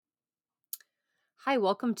Hi,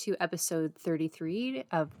 welcome to episode 33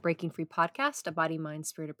 of Breaking Free Podcast, a body, mind,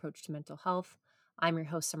 spirit approach to mental health. I'm your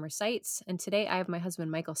host, Summer Seitz, and today I have my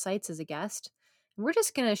husband, Michael Seitz, as a guest. And we're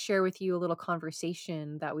just going to share with you a little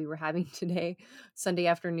conversation that we were having today, Sunday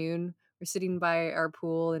afternoon. We're sitting by our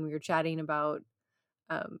pool and we were chatting about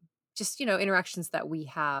interactions that we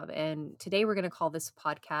have. And today we're going to call this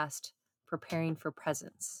podcast Preparing for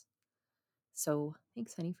Presence. So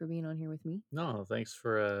thanks, honey, for being on here with me. No, thanks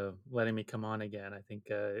for letting me come on again. I think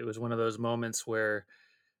it was one of those moments where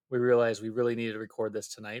we realized we really needed to record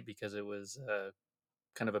this tonight because it was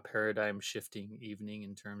kind of a paradigm shifting evening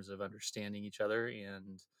in terms of understanding each other,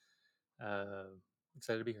 and uh,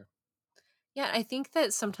 excited to be here. Yeah, I think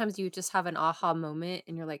that sometimes you just have an aha moment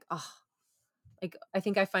and you're like, oh, like I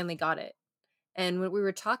think I finally got it. And what we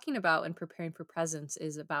were talking about in preparing for presence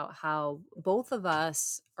is about how both of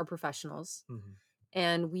us are professionals Hmm.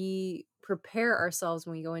 and we prepare ourselves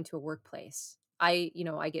when we go into a workplace. I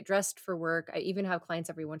get dressed for work. I even have clients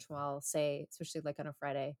every once in a while say, especially like on a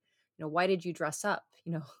Friday, why did you dress up?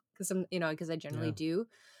 Because I generally Yeah. do.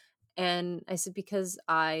 And I said, because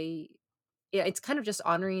yeah, it's kind of just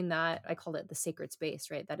honoring that. I call it the sacred space,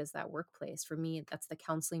 right? That is that workplace. For me, that's the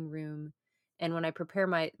counseling room. And when I prepare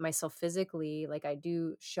myself physically, like I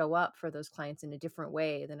do show up for those clients in a different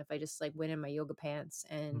way than if I just like went in my yoga pants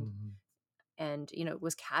Hmm. and it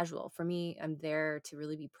was casual. For me, I'm there to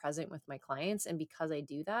really be present with my clients. And because I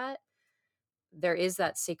do that, there is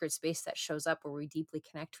that sacred space that shows up where we deeply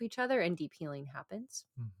connect to each other and deep healing happens.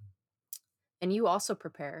 Hmm. And you also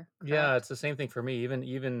prepare, Yeah, correct? it's the same thing for me.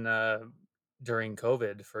 Even during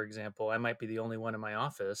COVID, for example, I might be the only one in my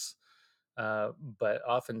office, but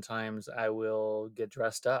oftentimes I will get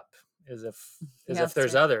dressed up as if Yes,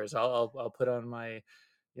 there's right. others. I'll put on my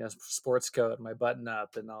sports coat, my button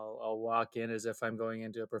up, and I'll walk in as if I'm going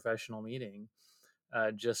into a professional meeting,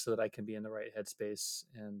 just so that I can be in the right headspace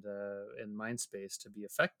and in mind space to be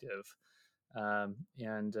effective.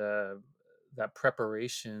 And That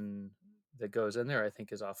preparation that goes in there, I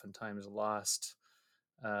think, is oftentimes lost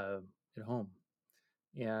uh, at home.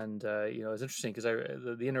 And it's interesting because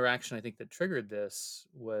the interaction I think that triggered this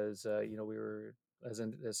was we were as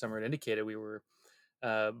Summer had indicated, we were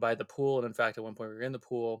by the pool, and in fact at one point we were in the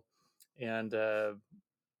pool, and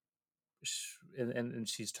and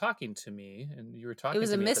she's talking to me, and you were It talking was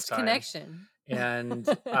to a me at the missed time, connection. and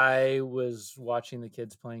I was watching the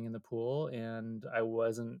kids playing in the pool, and I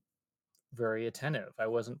wasn't very attentive. I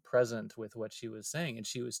wasn't present with what she was saying, and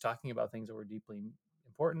she was talking about things that were deeply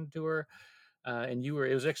important to her. And you were.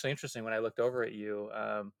 It was actually interesting when I looked over at you.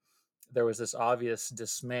 There was this obvious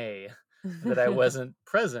dismay that I wasn't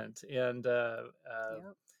present, and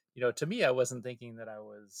Yep. to me, I wasn't thinking that I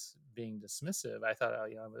was being dismissive. I thought, I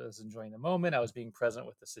was enjoying the moment. I was being present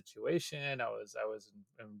with the situation. I was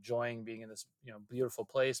enjoying being in this, beautiful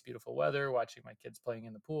place, beautiful weather, watching my kids playing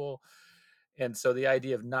in the pool. And so the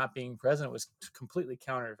idea of not being present was completely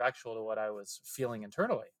counterfactual to what I was feeling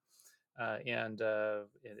internally. But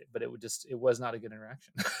it was not a good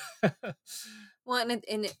interaction. Well,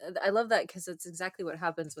 I love that because it's exactly what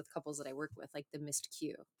happens with couples that I work with, like the missed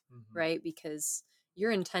cue, Hmm. right? Because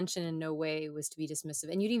your intention in no way was to be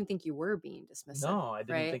dismissive, and you didn't even think you were being dismissive, No, I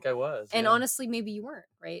didn't right? think I was. And Yeah. honestly, maybe you weren't,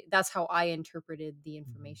 right? That's how I interpreted the Hmm.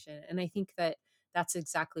 information, and I think that that's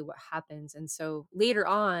exactly what happens. And so later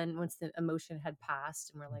on, once the emotion had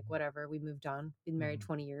passed, and we're like, whatever, we moved on, been married Hmm.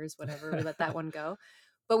 20 years, whatever, we let that one go.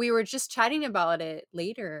 But we were just chatting about it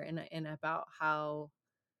later, and about how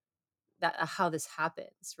this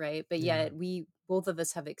happens, right? But Yeah. yet we both of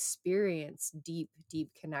us have experienced deep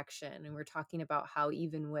connection, and we're talking about how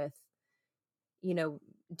even with you know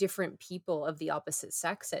different people of the opposite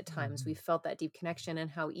sex at times we Hmm. felt that deep connection,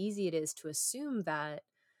 and how easy it is to assume that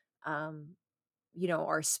um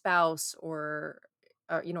our spouse or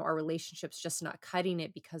our relationships just not cutting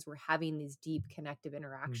it because we're having these deep connective Hmm.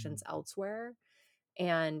 interactions elsewhere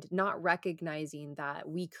and not recognizing that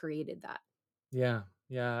we created that. Yeah.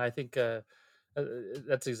 Yeah. I think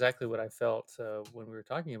that's exactly what I felt when we were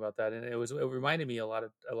talking about that, and it reminded me a lot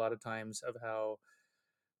of times of how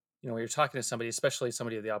when you're talking to somebody, especially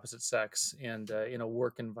somebody of the opposite sex, and in a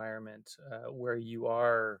work environment where you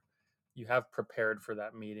have prepared for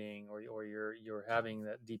that meeting, or you're having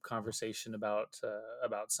that deep conversation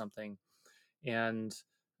about something, and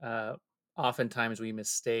uh, oftentimes we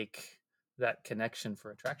mistake that connection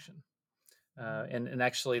for attraction. And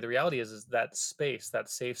actually, the reality is that space, that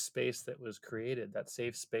safe space that was created, that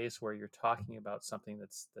safe space where you're talking about something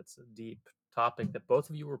that's a deep topic that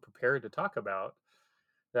both of you were prepared to talk about,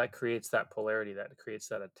 that creates that polarity, that creates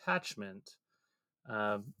that attachment.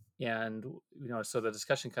 And so the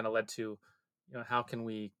discussion kind of led to, how can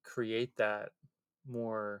we create that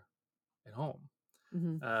more at home.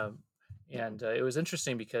 Hmm. Um, and it was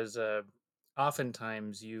interesting because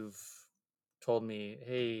oftentimes you've told me,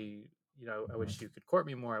 "Hey, I wish you could court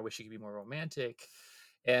me more. I wish you could be more romantic."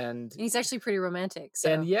 And And he's actually pretty romantic. and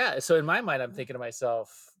So yeah, so in my mind, I'm thinking to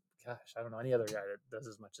myself, "Gosh, I don't know any other guy that does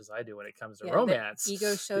as much as I do when it comes to yeah, the romance."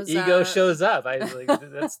 ego The shows ego up. shows up. I like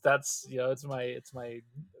that's it's my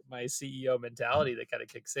CEO mentality that kind of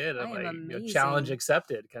kicks in. I I'm am like, challenge amazing.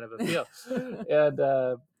 accepted, kind of a feel.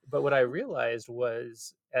 And but what I realized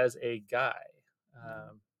was, as a guy,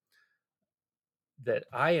 um, that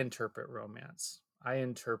I interpret romance, I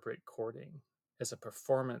interpret courting as a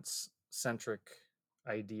performance centric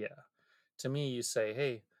idea. To me, you say,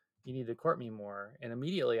 "Hey, you need to court me more." And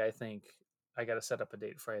immediately I think, I got to set up a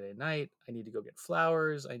date Friday night. I need to go get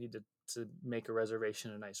flowers. I need to make a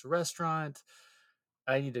reservation at a nice restaurant.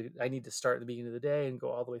 I need to start at the beginning of the day and go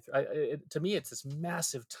all the way through. To me, it's this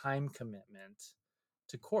massive time commitment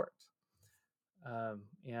to court.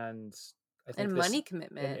 And I think And this money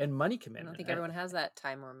commitment. and money I don't commitment. think everyone has that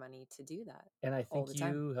time or money to do that And I all think the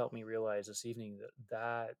time. you helped me realize this evening that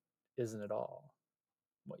that isn't at all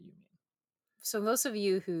what you mean. So most of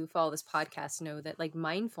you who follow this podcast know that like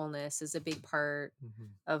mindfulness is a big part Mhm.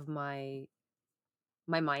 of my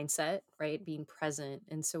mindset, right? Being present.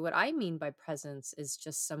 And so what I mean by presence is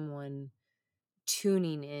just someone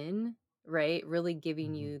tuning in, right? Really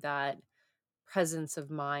giving Mhm. you that presence of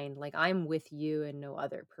mind, like I'm with you and no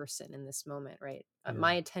other person in this moment, right?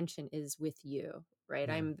 My Yeah. attention is with you, right?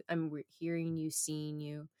 Yeah. I'm hearing you, seeing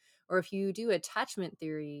you. Or if you do attachment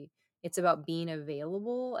theory, it's about being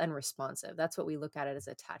available and responsive. That's what we look at it as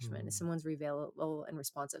attachment. Is Mhm. someone's available and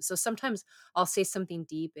responsive. So sometimes I'll say something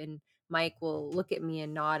deep and Mike will look at me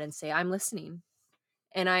and nod and say, "I'm listening."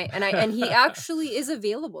 And he actually is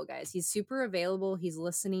available, guys. He's super available. He's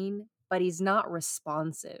listening, but he's not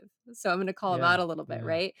responsive. So I'm going to call him Yeah. out a little bit, Yeah.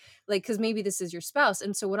 right? Like, because maybe this is your spouse.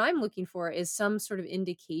 And so what I'm looking for is some sort of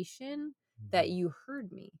indication that Mhm. you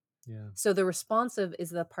heard me. Yeah. So the responsive is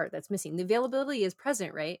the part that's missing. The availability is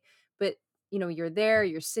present, right? But you're there,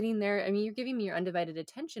 you're sitting there. I mean, you're giving me your undivided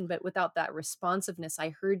attention, but without that responsiveness, I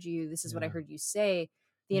heard you. This is what I Yeah. heard you say.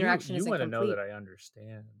 The You interaction you isn't want to know that complete. I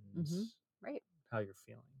understand Hmm. Right. how you're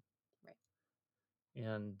feeling. Right.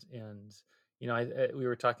 And we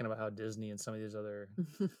were talking about how Disney and some of these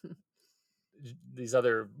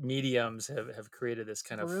other mediums have created this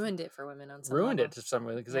kind of Ruined it for women on some ruined it level. to some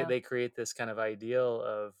way, because they, Yeah. they create this kind of ideal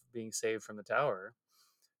of being saved from the tower.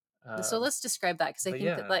 So um, let's describe that because I but think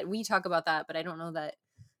that yeah. like we talk about that, but I don't know that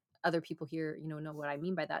other people here, know what I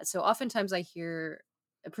mean by that. So oftentimes I hear,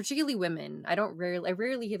 particularly women, I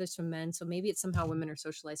rarely hear this from men. So maybe it's somehow women are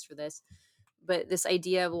socialized for this, but this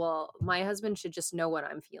idea of, well, my husband should just know what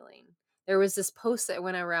I'm feeling. There was this post that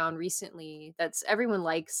went around recently that's everyone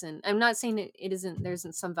likes, and I'm not saying it isn't, there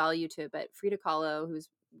isn't some value to it, but Frida Kahlo, who's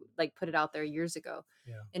like put it out there years ago,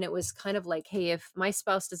 Yeah. and it was kind of like, hey, if my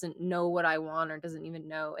spouse doesn't know what I want or doesn't even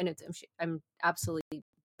know, and I'm absolutely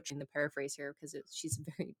butchering the paraphrase here because she's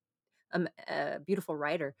very a beautiful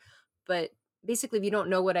writer, but basically, if you don't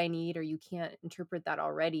know what I need or you can't interpret that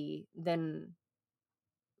already, then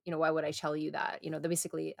why would I tell you that?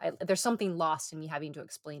 Basically, there's something lost in me having to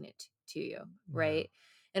explain it to you, Yeah. right?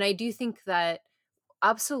 And I do think that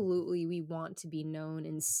absolutely we want to be known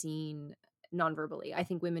and seen non-verbally. I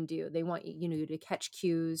think women do. They want you to catch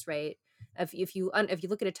cues, right? If you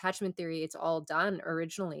look at attachment theory, it's all done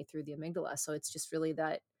originally through the amygdala. So it's just really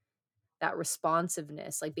that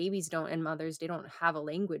responsiveness. Like babies don't, and mothers, they don't have a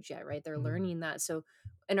language yet, right? They're Mm. learning that. So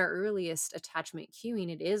in our earliest attachment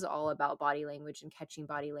cueing, it is all about body language and catching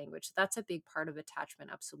body language. So that's a big part of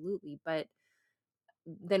attachment, absolutely. But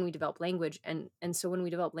then we develop language, and so when we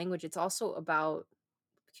develop language, it's also about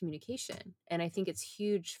communication. And I think it's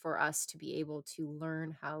huge for us to be able to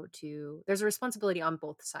learn how to, there's a responsibility on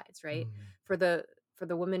both sides, right? Mm. For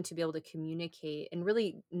the woman to be able to communicate and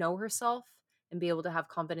really know herself and be able to have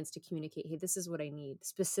confidence to communicate, hey, this is what I need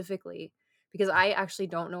specifically, because I actually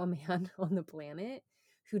don't know a man on the planet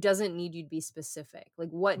who doesn't need you to be specific. Like,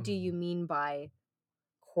 what do you Mm. mean by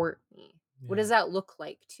court me? What Yeah. does that look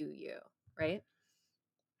like to you, right?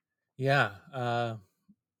 Yeah. I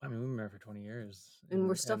mean, we've been married for 20 years, And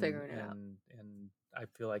we're and still and figuring it out. and I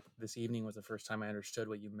feel like this evening was the first time I understood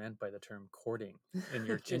what you meant by the term courting in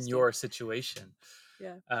your in Interesting. your situation.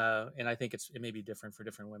 Yeah. And I think it may be different for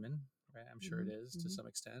different women, right? I'm sure it Hmm. is to Hmm. some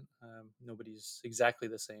extent. Nobody's exactly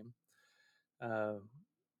the same. Uh,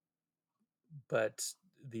 but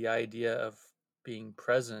the idea of being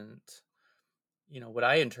present, what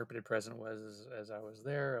I interpreted present was, as I was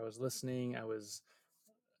there, I was listening, I was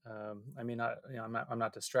I mean, not, I'm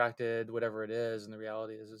not distracted, whatever it is. And the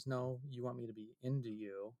reality is no, you want me to be into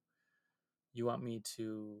you. You want me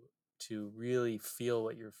to really feel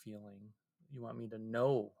what you're feeling. You want me to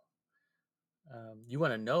know. You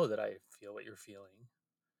want to know that I feel what you're feeling.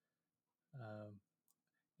 Um,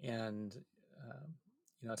 and um,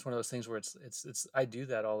 it's one of those things where it's I do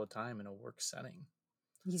that all the time in a work setting.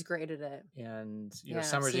 He's great at it. And Yeah, I've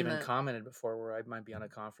Summer's seen even that. commented before where I might be on a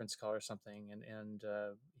conference call or something, and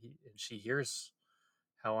she hears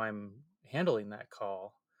how I'm handling that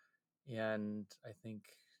call, and I think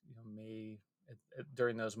may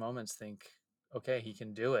during those moments think, okay, he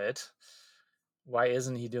can do it. Why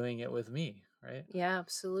isn't he doing it with me, right? Yeah,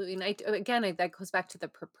 absolutely. And that goes back to the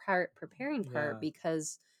preparing part, Yeah.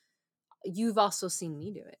 because you've also seen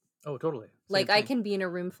me do it. Oh, totally. Same Like, I thing. can be in a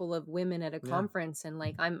room full of women at a Yeah. conference, and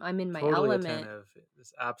like I'm in my Totally element, attentive.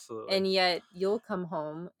 It's absolutely. and yet you'll come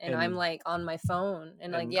home and I'm And like on my phone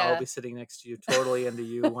and like, I'll yeah, be sitting next to you, totally into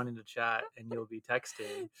you, wanting to chat, and you'll be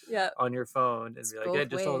texting yeah, on your phone and it's be like, "Hey, both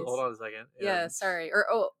just hold ways. on a second." Yeah, And sorry. Or,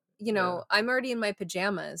 oh, yeah, I'm already in my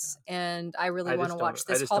pajamas yeah. and I really want to watch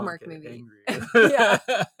I this just don't Hallmark get movie. angry. Yeah.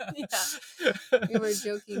 Yeah. We were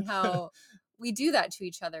joking how we do that to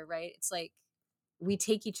each other, right? It's like we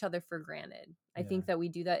take each other for granted. I Yeah. think that we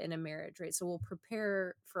do that in a marriage, right? So we'll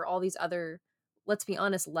prepare for all these other, let's be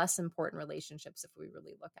honest, less important relationships if we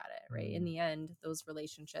really look at it, right? In Mm. the end, those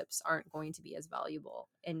relationships aren't going to be as valuable.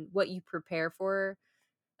 And what you prepare for,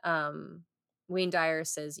 um, Wayne Dyer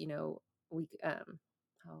says, we,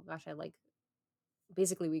 oh gosh, I like,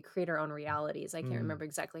 basically we create our own realities. I can't Mm. remember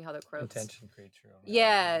exactly how the quotes. Intention creates your own reality.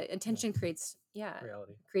 Yeah, Yeah. intention creates, yeah,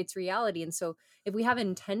 Reality. creates reality. And so if we have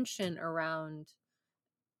intention around,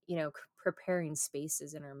 preparing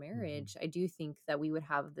spaces in our Mm-hmm. marriage, I do think that we would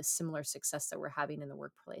have the similar success that we're having in the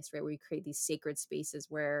workplace, right? Where we create these sacred spaces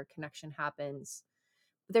where connection happens.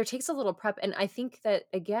 There takes a little prep. And I think that,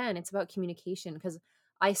 again, it's about communication, because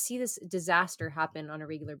I see this disaster happen on a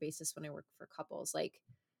regular basis when I work for couples. Like,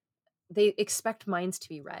 they expect minds to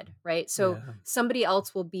be read, right? So Yeah. somebody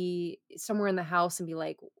else will be somewhere in the house and be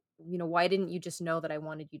like, why didn't you just know that I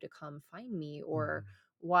wanted you to come find me? Or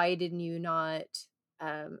Mm-hmm. why didn't you not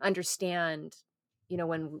understand,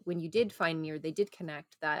 when you did find me or they did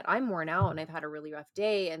connect, that I'm worn out and I've had a really rough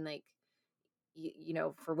day. And like,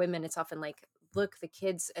 for women, it's often like, look, the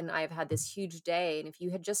kids and I've had this huge day. And if you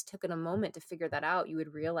had just taken a moment to figure that out, you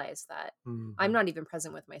would realize that I'm Mm-hmm. not even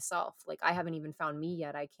present with myself. Like, I haven't even found me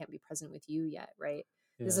yet. I can't be present with you yet. Right.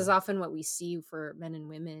 This Yeah. is often what we see for men and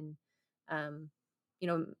women. Um, you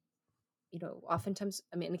know, oftentimes,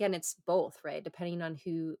 I mean, again, it's both, right? Depending on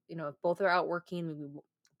who, if both are out working, maybe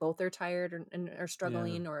both are tired and are Yeah.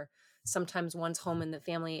 struggling, or sometimes one's home in the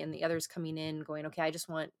family and the other's coming in going, okay, I just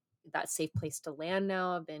want that safe place to land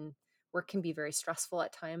now. Work can be very stressful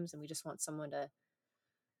at times, and we just want someone to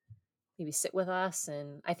maybe sit with us.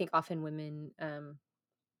 And I think often women,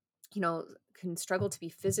 can struggle to be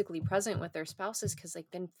physically present with their spouses because they've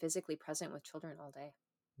been physically present with children all day.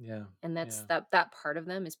 Yeah. And that's Yeah. that part of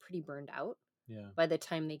them is pretty burned out Yeah. by the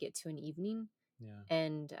time they get to an evening. Yeah.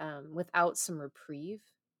 And without some reprieve,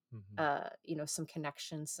 Mm-hmm. some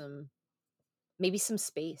connection, maybe some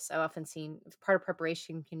space. I've often seen part of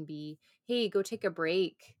preparation can be, hey, go take a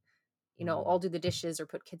break, Mm-hmm. I'll do the dishes or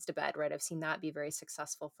put kids to bed, right? I've seen that be very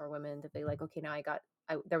successful for women, that they like, okay, now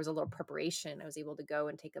there was a little preparation. I was able to go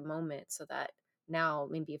and take a moment so that now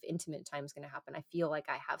maybe if intimate time is going to happen, I feel like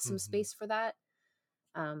I have some Mm-hmm. space for that.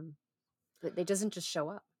 Um, but it doesn't just show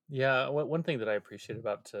up. Yeah. One thing that I appreciate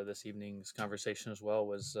about this evening's conversation as well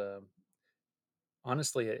was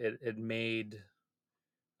honestly, it made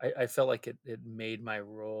I felt like it made my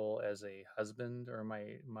role as a husband, or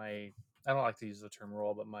my I don't like to use the term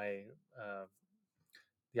role, but my uh,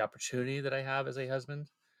 the opportunity that I have as a husband,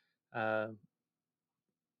 uh,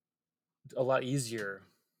 a lot easier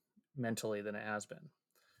mentally than it has been.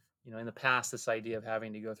 In the past, this idea of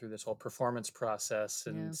having to go through this whole performance process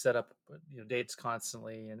Yeah. and set up dates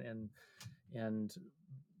constantly, and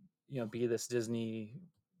be this Disney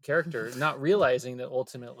character, not realizing that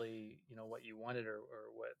ultimately what you wanted, or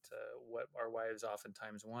what our wives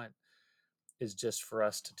oftentimes want, is just for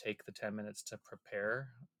us to take the 10 minutes to prepare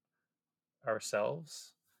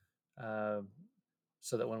ourselves, uh,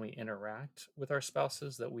 so that when we interact with our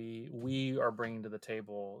spouses, that we are bringing to the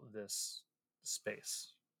table this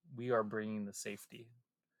space. We are bringing the safety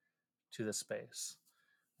to the space,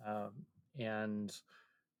 um, and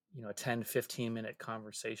a 10-15 minute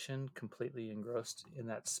conversation completely engrossed in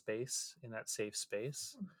that space, in that safe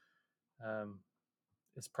space, um,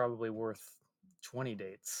 is probably worth 20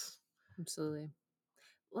 dates. Absolutely.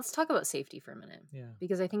 let's talk about safety for a minute, Yeah.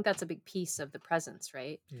 because I think that's a big piece of the presence,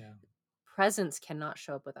 right? Yeah. Presence cannot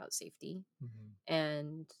show up without safety. Hmm.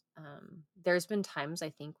 And there's been times, I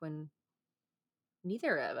think, when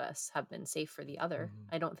neither of us have been safe for the other.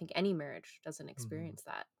 Hmm. I don't think any marriage doesn't Hmm. experience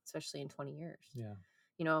that, especially in 20 years. Yeah.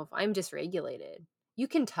 If I'm dysregulated, you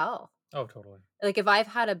can tell. Oh, totally. Like if I've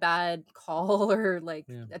had a bad call or like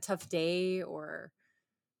Yeah. a tough day, or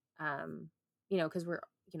um because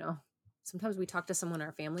sometimes we talk to someone in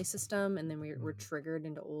our family system and then we're Hmm. triggered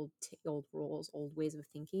into old rules, old ways of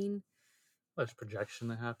thinking. There's projection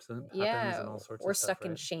that happens Yeah, and all sorts or of stuff, stuck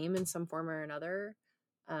in right? shame in some form or another.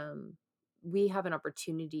 um we have an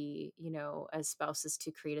opportunity, as spouses,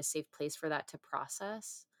 to create a safe place for that to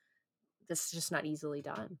process. This is just not easily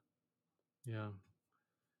done. Yeah.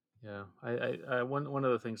 Yeah. One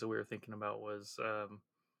of the things that we were thinking about was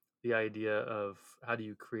the idea of how do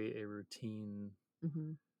you create a routine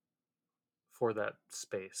Hmm. for that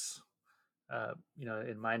space.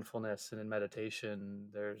 In mindfulness and in meditation,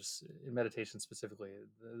 there's in meditation specifically,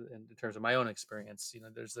 in terms of my own experience,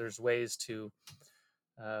 there's ways to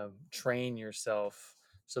train yourself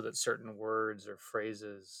so that certain words or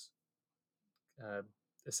phrases uh,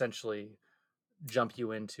 essentially jump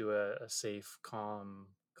you into a safe, calm,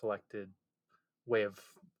 collected way of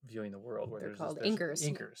viewing the world, where They're there's called there's anchors.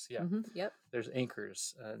 anchors. Yeah, Yep. there's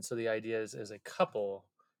anchors, and so the idea is as a couple,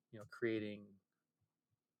 creating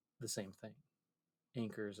the same thing,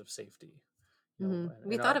 anchors of safety. We And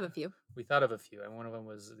thought our of a few. we thought of a few, and one of them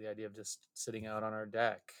was the idea of just sitting out on our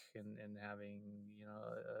deck and having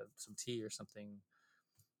some tea or something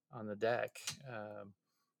on the deck,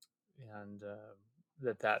 and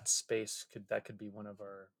that space could be one of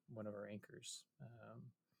our anchors.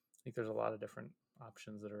 I think there's a lot of different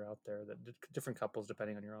options that are out there that different couples,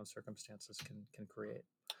 depending on your own circumstances, can create.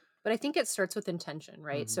 But I think it starts with intention,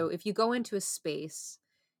 right? Hmm. So if you go into a space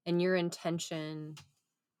and your intention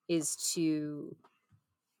is to,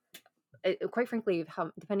 quite frankly,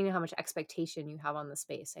 how depending on how much expectation you have on the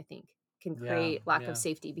space, I think can Yeah, create lack of yeah.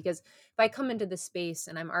 safety. Because if I come into the space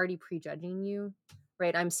and I'm already prejudging you,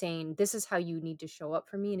 right? I'm saying this is how you need to show up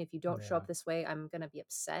for me, and if you don't show Yeah, up this way, I'm gonna be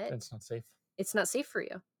upset. that's not safe. It's not safe for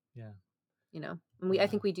you, Yeah, And I yeah.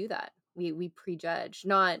 think we do that. We prejudge,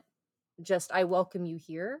 not just I welcome you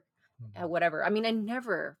here, Hmm. whatever. I mean, I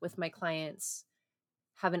never with my clients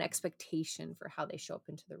have an expectation for how they show up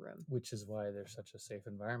into the room. Which is why there's such a safe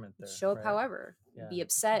environment there, Show up right? however. Yeah. Be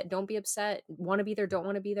upset, don't be upset, want to be there, don't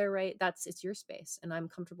want to be there, right? It's your space, and I'm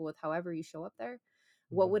comfortable with however you show up there.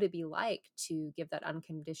 What Hmm. would it be like to give that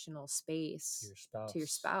unconditional To space your to your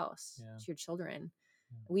spouse. spouse, Yeah. to your children?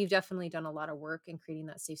 Yeah. We've definitely done a lot of work in creating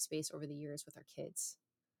that safe space over the years with our kids.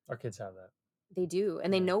 Our kids have that. They do,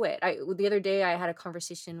 and they Yeah. know it. The other day I had a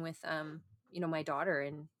conversation with my daughter,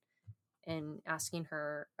 and asking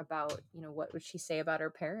her about, what would she say about her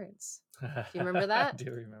parents. Do you remember I that?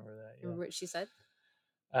 do remember that. Remember what she said?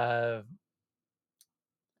 Yeah.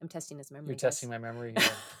 I'm testing his You're memory, testing guys. my memory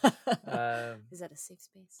here. Um, Is that a safe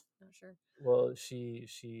space? Not sure. well,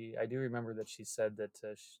 I do remember that she said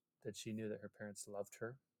that she knew that her parents loved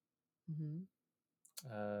her, Hmm.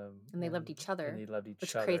 And they loved and each and other, they loved each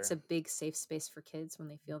which creates a other. big safe space for kids when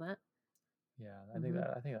they feel that. Yeah,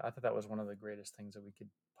 Hmm. I thought that was one of the greatest things that we could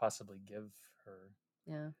possibly give her,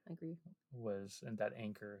 Yeah, I agree. was and that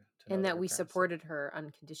anchor to know And that that her we parents loved supported her her, and we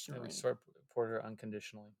unconditionally. support her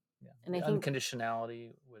unconditionally. Yeah, And the I think,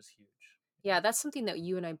 unconditionality was huge. yeah, that's something that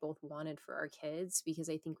you and I both wanted for our kids, because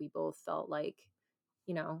I think we both felt like,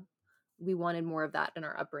 you know, we wanted more of that in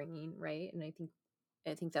our upbringing, right? And I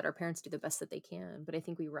think that our parents do the best that they can, but I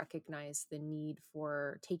think we recognize the need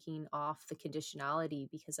for taking off the conditionality,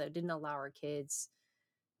 because it didn't allow our kids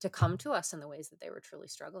to come to us in the ways that they were truly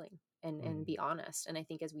struggling, and Hmm. be honest. And I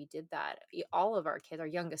think as we did that, all of our kids, our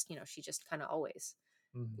youngest, she just kind of always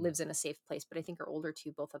Hmm. lives in a safe place, but I think our older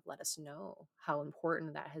two both have let us know how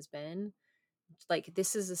important that has been. Like,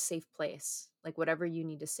 this is a safe place. Like, whatever you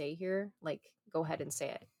need to say here, like, go ahead and say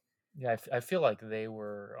it. Yeah, I feel like they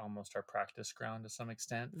were almost our practice ground to some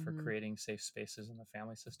extent for Hmm. creating safe spaces in the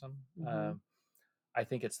family system. Hmm. I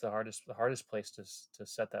think it's the hardest place to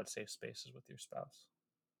set that safe spaces with your spouse,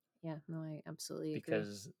 Yeah, no, I absolutely agree.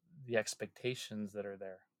 because the expectations that are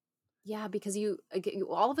there. Yeah, because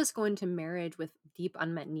all of us go into marriage with deep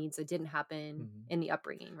unmet needs that didn't happen Hmm. in the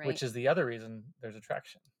upbringing, right? Which is the other reason there's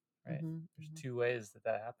attraction, right? Hmm. There's Hmm. two ways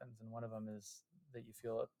that happens, and one of them is that you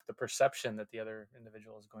feel the perception that the other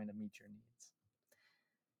individual is going to meet your needs.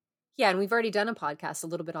 Yeah, and we've already done a podcast a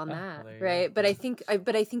little bit on Oh, well, that, there you go. right? But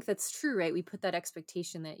Yeah. I think that's true, right? We put that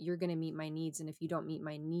expectation that you're going to meet my needs, and if you don't meet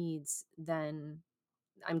my needs, then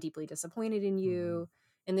I'm deeply disappointed in Hmm. you.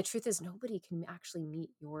 And the truth is, nobody can actually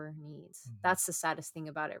meet your needs. Mhm. That's the saddest thing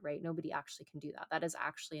about it, right? Nobody actually can do that. That is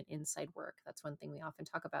actually an inside work. That's one thing we often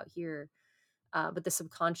talk about here. But the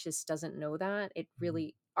subconscious doesn't know that. It Mhm.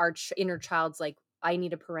 really, our inner child's like, I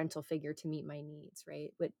need a parental figure to meet my needs,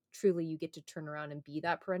 right? But truly, you get to turn around and be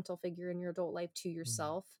that parental figure in your adult life to Mhm.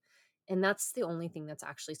 yourself. And that's the only thing that's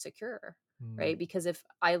actually secure, Mhm. right? Because if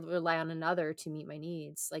I rely on another to meet my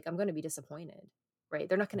needs, like I'm going to be disappointed, right?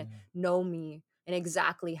 They're not going to Yeah. know me and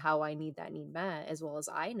exactly how I need that need met, as well as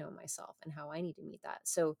I know myself and how I need to meet that.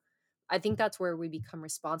 So I think that's where we become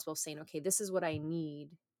responsible, saying, okay, this is what I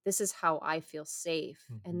need. This is how I feel safe.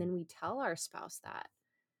 And Mhm. then we tell our spouse that.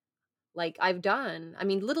 Like I've done, I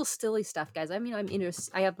mean, little silly stuff, guys. I mean,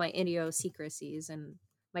 I have my idiosyncrasies, and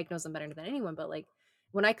Mike knows them better than anyone. But like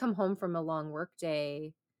when I come home from a long work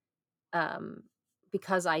day, um,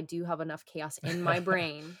 because I do have enough chaos in my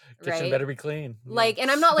brain, Kitchen right? better be clean. Yeah. Like,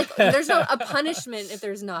 and I'm not like, there's no a punishment if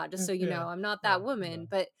there's not, just so you Yeah. know, I'm not Yeah. that woman,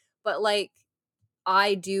 No. but like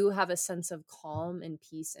I do have a sense of calm and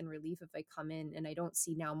peace and relief if I come in and I don't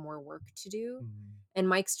see now more work to do. Mhm. And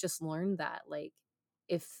Mike's just learned that, like,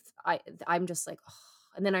 if I'm just like, oh,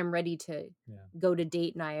 and then I'm ready to Yeah. go to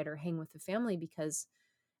date night or hang with the family because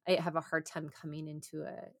I have a hard time coming into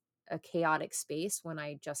a chaotic space when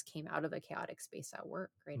I just came out of a chaotic space at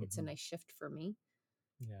work, right? It's a Mhm. nice shift for me.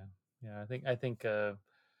 Yeah. Yeah. I think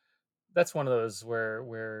that's one of those where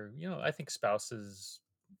I think spouses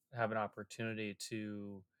have an opportunity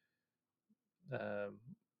to um,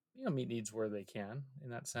 meet needs where they can. In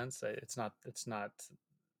that sense, it's not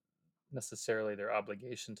necessarily their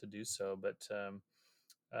obligation to do so, but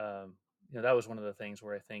that was one of the things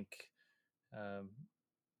where I think um,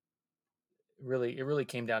 it really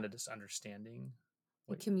came down to just understanding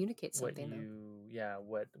You what communicate what something though. you yeah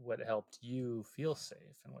what helped you feel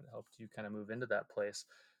safe and what helped you kind of move into that place.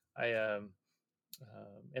 I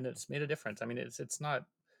And it's made a difference. I mean, it's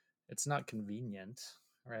not convenient,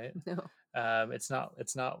 right? No. It's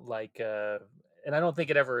not like and I don't think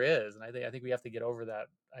it ever is. And I think we have to get over that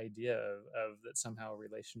idea of that somehow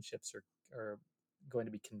relationships are going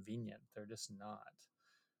to be convenient. They're just not.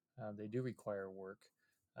 They do require work.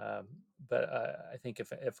 Um, but I think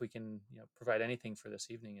if we can provide anything for this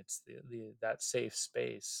evening, it's the that safe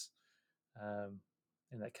space, um,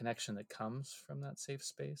 and that connection that comes from that safe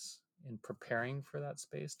space in preparing for that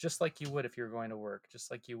space, just like you would if you were going to work, just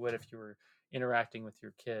like you would if you were interacting with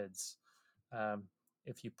your kids. Um,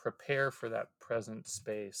 if you prepare for that present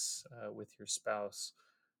space with your spouse,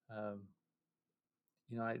 um,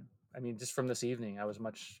 I mean, just from this evening, I was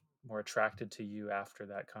much more attracted to you after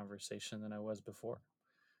that conversation than I was before.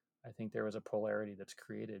 I think there was a polarity that's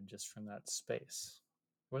created just from that space.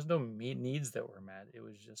 There was no needs that were met. It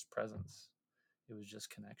was just presence. It was just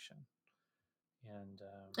connection. And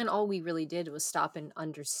And all we really did was stop and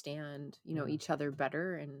understand, yeah, each other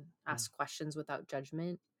better and yeah. ask questions without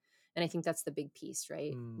judgment. And I think that's the big piece,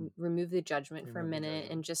 right? Mm, Remove the judgment for a remove the minute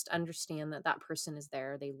judgment. and just understand that that person is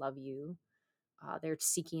there. They love you. They're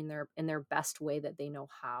seeking their in their best way that they know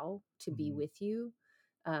how to be Hmm. with you.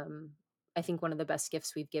 Um, I think one of the best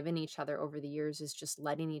gifts we've given each other over the years is just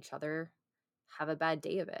letting each other have a bad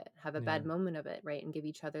day of it, have a Yeah. bad moment of it, right? And give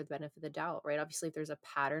each other the benefit of the doubt, right? Obviously, if there's a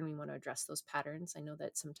pattern, we want to address those patterns. I know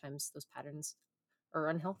that sometimes those patterns are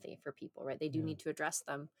unhealthy for people, right? They do Yeah. need to address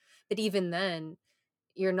them. But even then,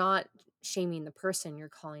 you're not shaming the person, you're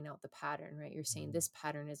calling out the pattern, right? You're saying Mm, this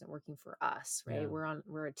pattern isn't working for us, right? yeah.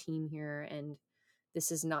 We're a team here, and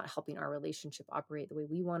this is not helping our relationship operate the way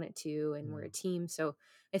we want it to, and we're Yeah. a team. So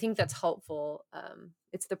I think that's helpful.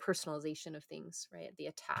 It's the personalization of things, right? The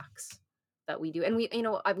attacks that we do, and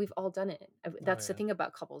we've all done it. Oh That's the yeah. thing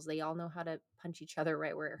about couples, they all know how to punch each other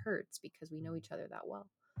right where it hurts because we know Mm, each other that well.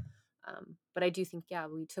 But I do think, yeah,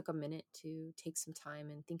 we took a minute to take some time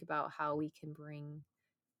and think about how we can bring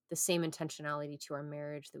the same intentionality to our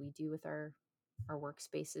marriage that we do with our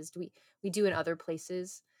workspaces. Do we do in other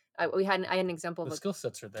places? I had an example of the a skill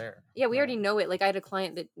sets are there, yeah, we right? already know it. Like I had a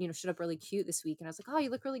client that showed up really cute this week, and I was like, oh, you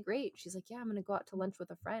look really great. She's like, yeah, I'm gonna go out to lunch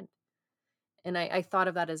with a friend. And I thought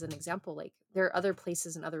of that as an example. Like there are other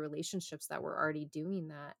places and other relationships that were already doing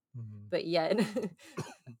that, Hmm. but yet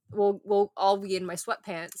we'll all be in my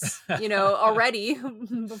sweatpants, already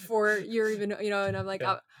before you're even, and I'm like,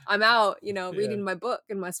 Yeah. I'm out, Yeah. reading my book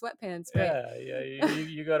in my sweatpants, right? Yeah. Yeah.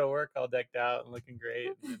 You go to work all decked out and looking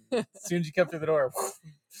great, and then as soon as you come through the door,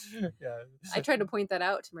 yeah. I try to point that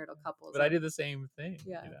out to marital couples. But I do the same thing.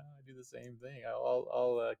 Yeah, I do the same thing.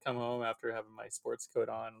 I'll come home after having my sports coat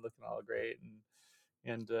on and looking all great,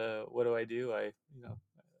 and what do? I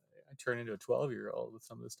I turn into a 12-year-old with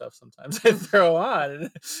some of the stuff sometimes I throw on,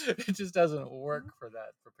 and it just doesn't work Mhm. for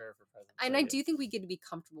that prepare for present. So And I yeah. do think we get to be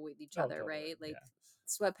comfortable with each Oh, other, totally. right? Like Yeah.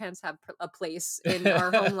 sweatpants have a place in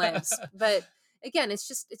our home lives, but again, it's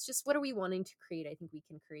just what are we wanting to create? I think we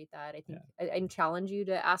can create that. I think Yeah. I challenge you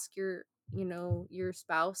to ask your your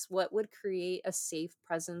spouse what would create a safe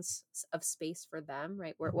presence of space for them,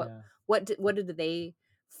 right? Where Yeah. what did they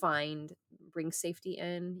find bring safety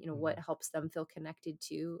in? What Mhm. helps them feel connected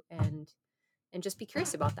to, and just be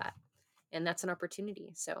curious about that. And that's an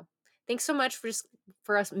opportunity. So thanks so much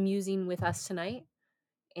for us musing with us tonight.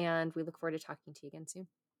 And we look forward to talking to you again soon.